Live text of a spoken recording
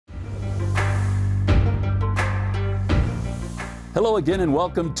Hello again and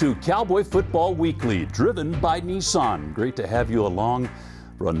welcome to Cowboy Football Weekly, driven by Nissan. Great to have you along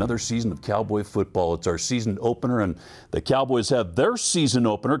for another season of Cowboy football. It's our season opener, and the Cowboys have their season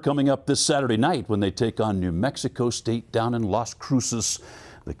opener coming up this Saturday night when they take on New Mexico State down in Las Cruces.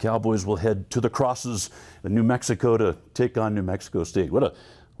 The Cowboys will head to the Crosses in New Mexico to take on New Mexico State. What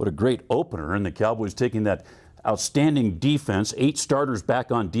a great opener, and the Cowboys taking that outstanding defense, 8 starters back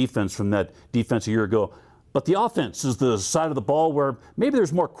on defense from that defense a year ago. But the offense is the side of the ball where maybe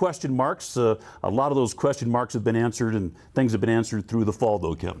there's more question marks. A lot of those question marks have been answered, and things have been answered through the fall,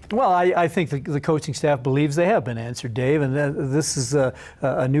 though, Kevin. Well, I think the coaching staff believes they have been answered, Dave. And this is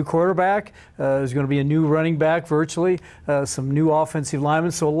a new quarterback. There's going to be a new running back virtually, some new offensive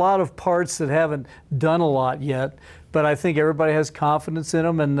linemen. So a lot of parts that haven't done a lot yet. But I think everybody has confidence in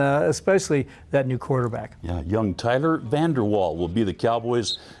him, and especially that new quarterback. Yeah, young Tyler Vanderwall will be the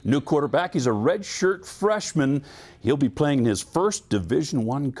Cowboys' new quarterback. He's a redshirt freshman. He'll be playing in his first Division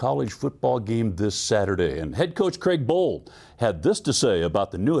I college football game this Saturday. And head coach Craig Bohl had this to say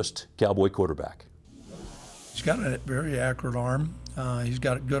about the newest Cowboy quarterback. He's got a very accurate arm. He's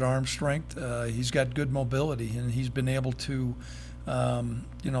got good arm strength. He's got good mobility, and he's been able to, a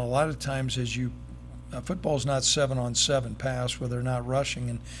lot of times football's not 7-on-7 pass where they're not rushing,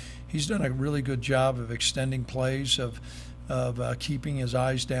 and he's done a really good job of extending plays, of keeping his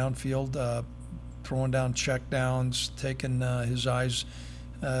eyes downfield, throwing down check downs, taking his eyes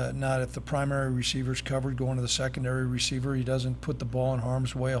not at the primary receivers covered, going to the secondary receiver. He doesn't put the ball in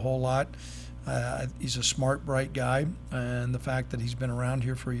harm's way a whole lot. He's a smart, bright guy, and the fact that he's been around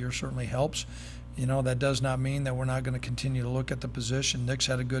here for a year certainly helps. That does not mean that we're not going to continue to look at the position. Nick's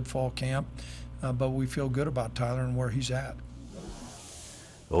had a good fall camp. But we feel good about Tyler and where he's at.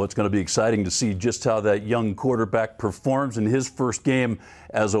 Well, it's going to be exciting to see just how that young quarterback performs in his first game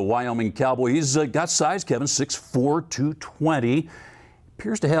as a Wyoming Cowboy. He's got size, Kevin, 6'4", 220.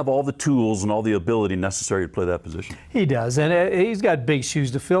 Appears to have all the tools and all the ability necessary to play that position. He does, and he's got big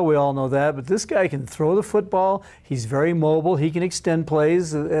shoes to fill. We all know that, but this guy can throw the football. He's very mobile. He can extend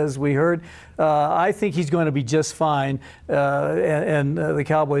plays, as we heard. I think he's going to be just fine, and the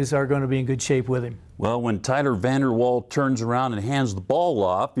Cowboys are going to be in good shape with him. Well, when Tyler Vanderwall turns around and hands the ball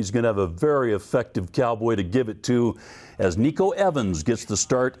off, he's going to have a very effective Cowboy to give it to, as Nico Evans gets the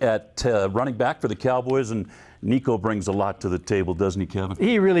start at running back for the Cowboys. And Nico brings a lot to the table, doesn't he, Kevin?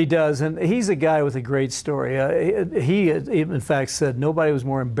 He really does, and he's a guy with a great story. He, in fact, said nobody was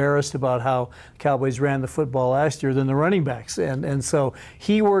more embarrassed about how Cowboys ran the football last year than the running backs. And so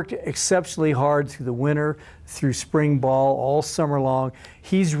he worked exceptionally hard through the winter, through spring ball, all summer long.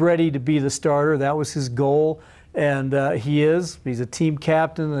 He's ready to be the starter. That was his goal, and he is. He's a team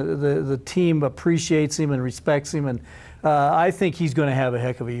captain. The team appreciates him and respects him, and I think he's going to have a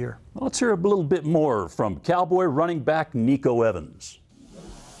heck of a year. Well, let's hear a little bit more from Cowboy running back Nico Evans.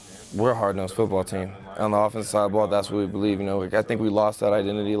 We're a hard-nosed football team. On the offensive side of the ball, that's what we believe. I think we lost that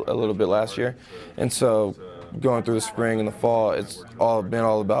identity a little bit last year. And so going through the spring and the fall, it's been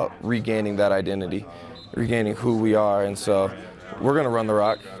all about regaining that identity, regaining who we are. And so we're going to run the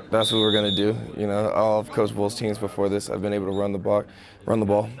rock. That's what we're going to do. All of Coach Bohl's teams before this, I've been able to run the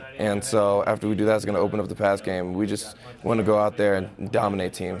ball. And so after we do that, it's going to open up the pass game. We just want to go out there and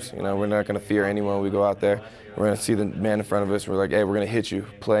dominate teams. We're not going to fear anyone when we go out there. We're going to see the man in front of us. We're like, hey, we're going to hit you,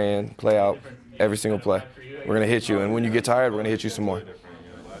 play in, play out, every single play. We're going to hit you, and when you get tired, we're going to hit you some more.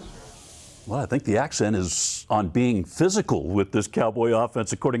 Well, I think the accent is on being physical with this Cowboy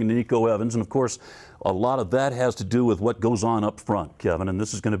offense, according to Nico Evans. And, of course, a lot of that has to do with what goes on up front, Kevin. And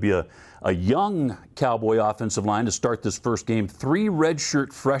this is going to be a young Cowboy offensive line to start this first game. 3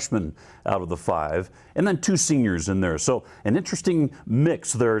 redshirt freshmen out of the 5, and then 2 seniors in there. So an interesting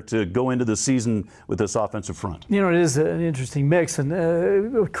mix there to go into the season with this offensive front. It is an interesting mix.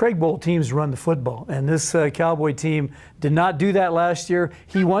 And Craig Bohl teams run the football. And this Cowboy team did not do that last year.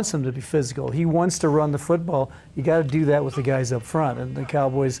 He wants them to be physical. He wants to run the football. You got to do that with the guys up front. And the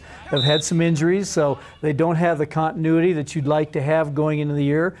Cowboys have had some injuries, so they don't have the continuity that you'd like to have going into the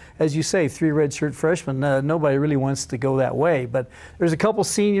year. As you say, 3 redshirt freshmen. Nobody really wants to go that way. But there's a couple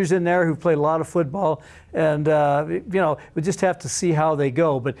seniors in there who've played a lot of football, and we just have to see how they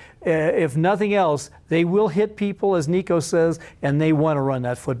go. But if nothing else, they will hit people, as Nico says, and they want to run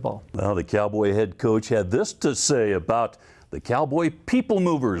that football. Well, the Cowboy head coach had this to say about the Cowboy people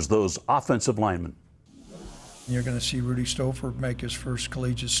movers, those offensive linemen. You're going to see Rudy Stouffer make his first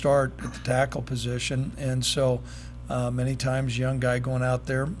collegiate start at the tackle position, and so many times young guy going out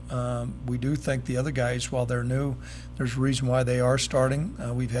there. We do think the other guys, while they're new, there's a reason why they are starting.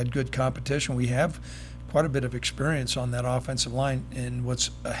 We've had good competition. We have quite a bit of experience on that offensive line, and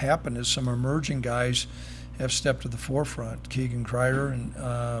what's happened is some emerging guys have stepped to the forefront. Keegan Kreider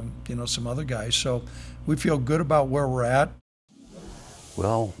and you know, some other guys. So we feel good about where we're at.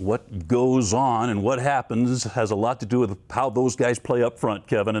 Well, what goes on and what happens has a lot to do with how those guys play up front,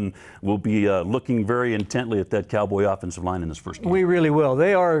 Kevin, and we'll be looking very intently at that Cowboy offensive line in this first game. We really will.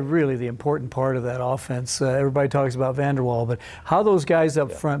 They are really the important part of that offense. Everybody talks about Vanderwall, but how those guys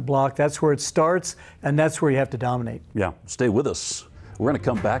up front block, that's where it starts, and that's where you have to dominate. Yeah, stay with us. We're going to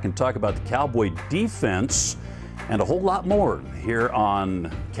come back and talk about the Cowboy defense and a whole lot more here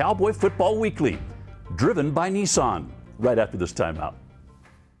on Cowboy Football Weekly, driven by Nissan, right after this timeout.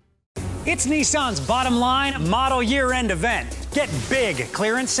 It's Nissan's Bottom Line Model Year-End event. Get big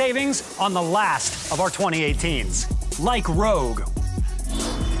clearance savings on the last of our 2018s. Like Rogue,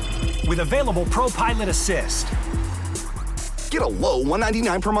 with available Pro Pilot Assist. Get a low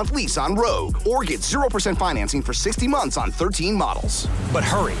 $199 per month lease on Rogue, or get 0% financing for 60 months on 13 models. But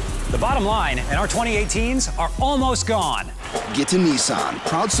hurry, the Bottom Line and our 2018s are almost gone. Get to Nissan,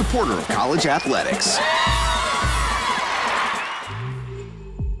 proud supporter of college athletics.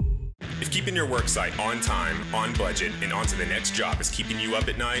 If keeping your work site on time, on budget, and onto the next job is keeping you up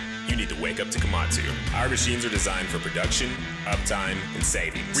at night, you need to wake up to Komatsu. Our machines are designed for production, uptime, and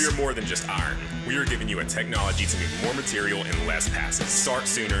savings. We are more than just iron. We are giving you a technology to move more material in less passes, start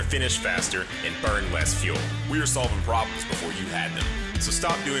sooner, finish faster, and burn less fuel. We are solving problems before you had them. So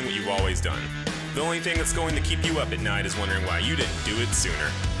stop doing what you've always done. The only thing that's going to keep you up at night is wondering why you didn't do it sooner.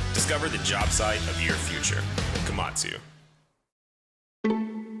 Discover the job site of your future. Komatsu.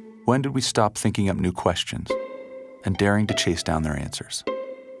 When did we stop thinking up new questions and daring to chase down their answers?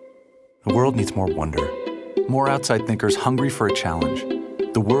 The world needs more wonder, more outside thinkers hungry for a challenge.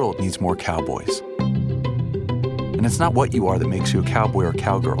 The world needs more cowboys. And it's not what you are that makes you a cowboy or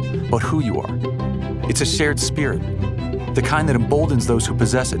cowgirl, but who you are. It's a shared spirit, the kind that emboldens those who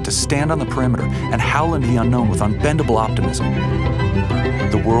possess it to stand on the perimeter and howl into the unknown with unbendable optimism.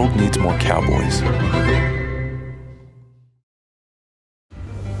 The world needs more cowboys.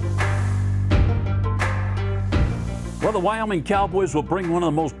 Well, the Wyoming Cowboys will bring one of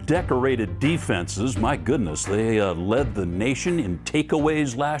the most decorated defenses. My goodness, they led the nation in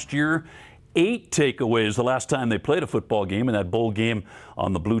takeaways last year. 8 takeaways the last time they played a football game in that bowl game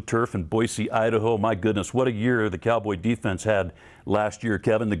on the blue turf in Boise, Idaho. My goodness, what a year the Cowboy defense had last year,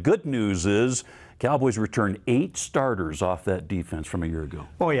 Kevin. The good news is Cowboys returned 8 starters off that defense from a year ago.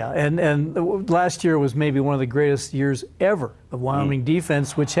 Oh, yeah, and last year was maybe one of the greatest years ever of Wyoming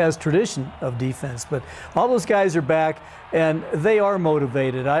defense, which has tradition of defense. But all those guys are back, and they are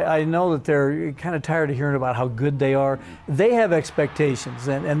motivated. I know that they're kind of tired of hearing about how good they are. They have expectations,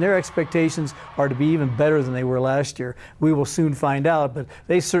 and their expectations are to be even better than they were last year. We will soon find out, but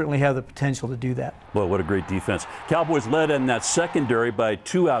they certainly have the potential to do that. Well, what a great defense. Cowboys led in that secondary by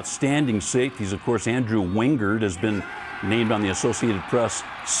 2 outstanding safeties. Of course, Andrew Wingard has been named on the Associated Press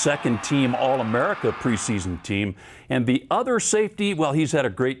second-team All-America preseason team. And the other safety, well, he's had a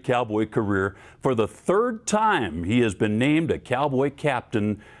great Cowboy career. For the 3rd time, he has been named a Cowboy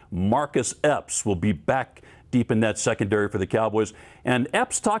captain. Marcus Epps will be back deep in that secondary for the Cowboys. And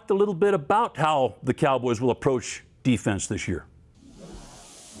Epps talked a little bit about how the Cowboys will approach defense this year.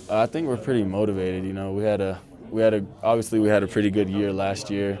 I think we're pretty motivated. You know, we had a pretty good year last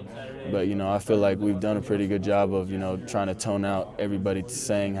year. But, you know, I feel like we've done a pretty good job of, you know, trying to tone out everybody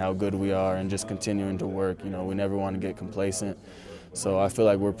saying how good we are and just continuing to work. You know, we never want to get complacent. So I feel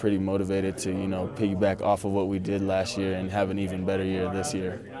like we're pretty motivated to, you know, piggyback off of what we did last year and have an even better year this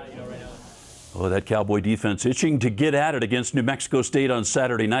year. Oh, that Cowboy defense itching to get at it against New Mexico State on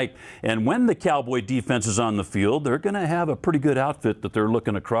Saturday night. And when the Cowboy defense is on the field, they're going to have a pretty good outfit that they're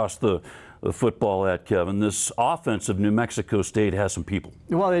looking across the football at, Kevin. This offense of New Mexico State has some people.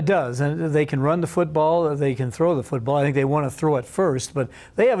 Well, it does, and they can run the football, they can throw the football. I think they want to throw it first, but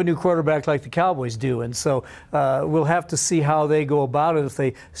they have a new quarterback like the Cowboys do, and so we'll have to see how they go about it, if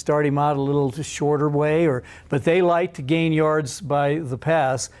they start him out a little shorter way, but they like to gain yards by the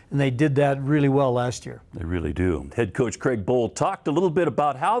pass, and they did that really well last year. They really do. Head coach Craig Bohl talked a little bit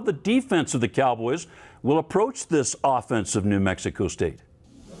about how the defense of the Cowboys will approach this offense of New Mexico State.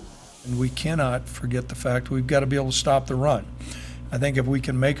 And we cannot forget the fact we've got to be able to stop the run. I think if we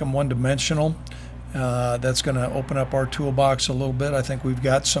can make them one-dimensional, that's going to open up our toolbox a little bit. I think we've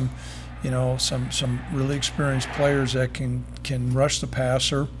got some really experienced players that can rush the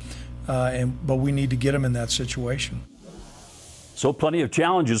passer, but we need to get them in that situation. So plenty of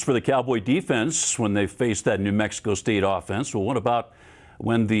challenges for the Cowboy defense when they face that New Mexico State offense. Well, what about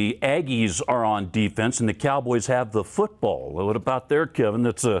when the Aggies are on defense and the Cowboys have the football. What about there, Kevin?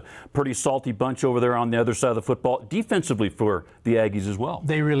 That's a pretty salty bunch over there on the other side of the football, defensively for the Aggies as well.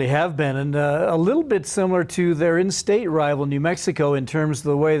 They really have been, and a little bit similar to their in-state rival, New Mexico, in terms of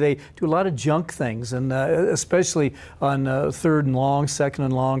the way they do a lot of junk things, and especially on 3rd and long, 2nd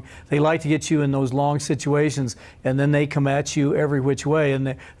and long. They like to get you in those long situations, and then they come at you every which way, and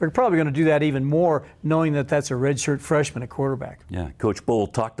they're probably going to do that even more, knowing that that's a redshirt freshman at quarterback. Yeah, Coach Bull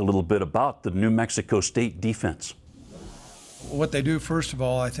talked a little bit about the New Mexico State defense. What they do, first of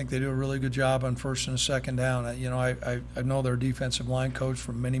all, I think they do a really good job on 1st and 2nd down. I know their defensive line coach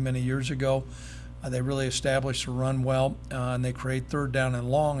from many, many years ago. They really established the run well, and they create 3rd down and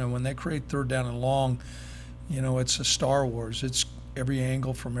long. And when they create 3rd down and long, it's a Star Wars. It's every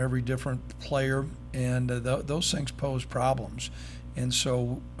angle from every different player, and those things pose problems. And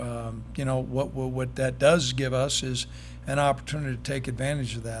so, what that does give us is an opportunity to take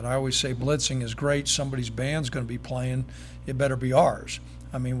advantage of that. I always say blitzing is great. Somebody's band's going to be playing. It better be ours.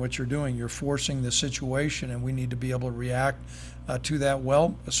 I mean, what you're doing, you're forcing the situation, and we need to be able to react to that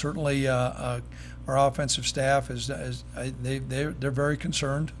well. Certainly, our offensive staff they're very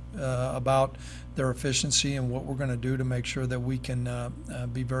concerned about their efficiency and what we're going to do to make sure that we can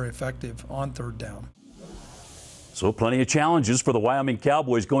be very effective on 3rd down. So plenty of challenges for the Wyoming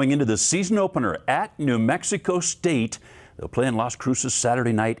Cowboys going into the season opener at New Mexico State. They'll play in Las Cruces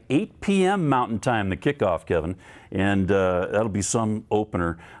Saturday night, 8 p.m. Mountain Time, the kickoff, Kevin, and that'll be some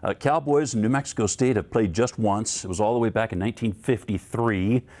opener. Cowboys and New Mexico State have played just once. It was all the way back in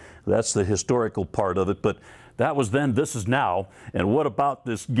 1953. That's the historical part of it, but that was then, this is now. And what about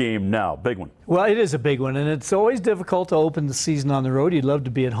this game now? Big one. Well, it is a big one, and it's always difficult to open the season on the road. You'd love to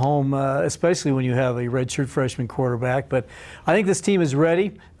be at home, especially when you have a redshirt freshman quarterback. But I think this team is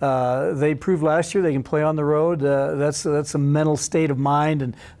ready. They proved last year they can play on the road. That's a mental state of mind,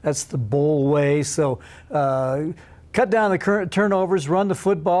 and that's the bowl way. So cut down the current turnovers, run the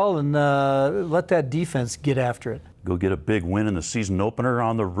football, and let that defense get after it. Go get a big win in the season opener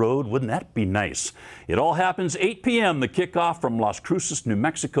on the road. Wouldn't that be nice? It all happens 8 p.m. The kickoff from Las Cruces, New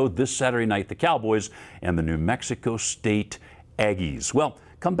Mexico this Saturday night. The Cowboys and the New Mexico State Aggies. Well,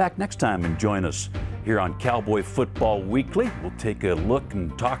 come back next time and join us here on Cowboy Football Weekly. We'll take a look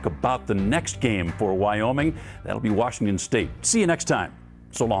and talk about the next game for Wyoming. That'll be Washington State. See you next time.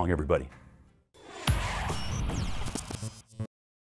 So long, everybody.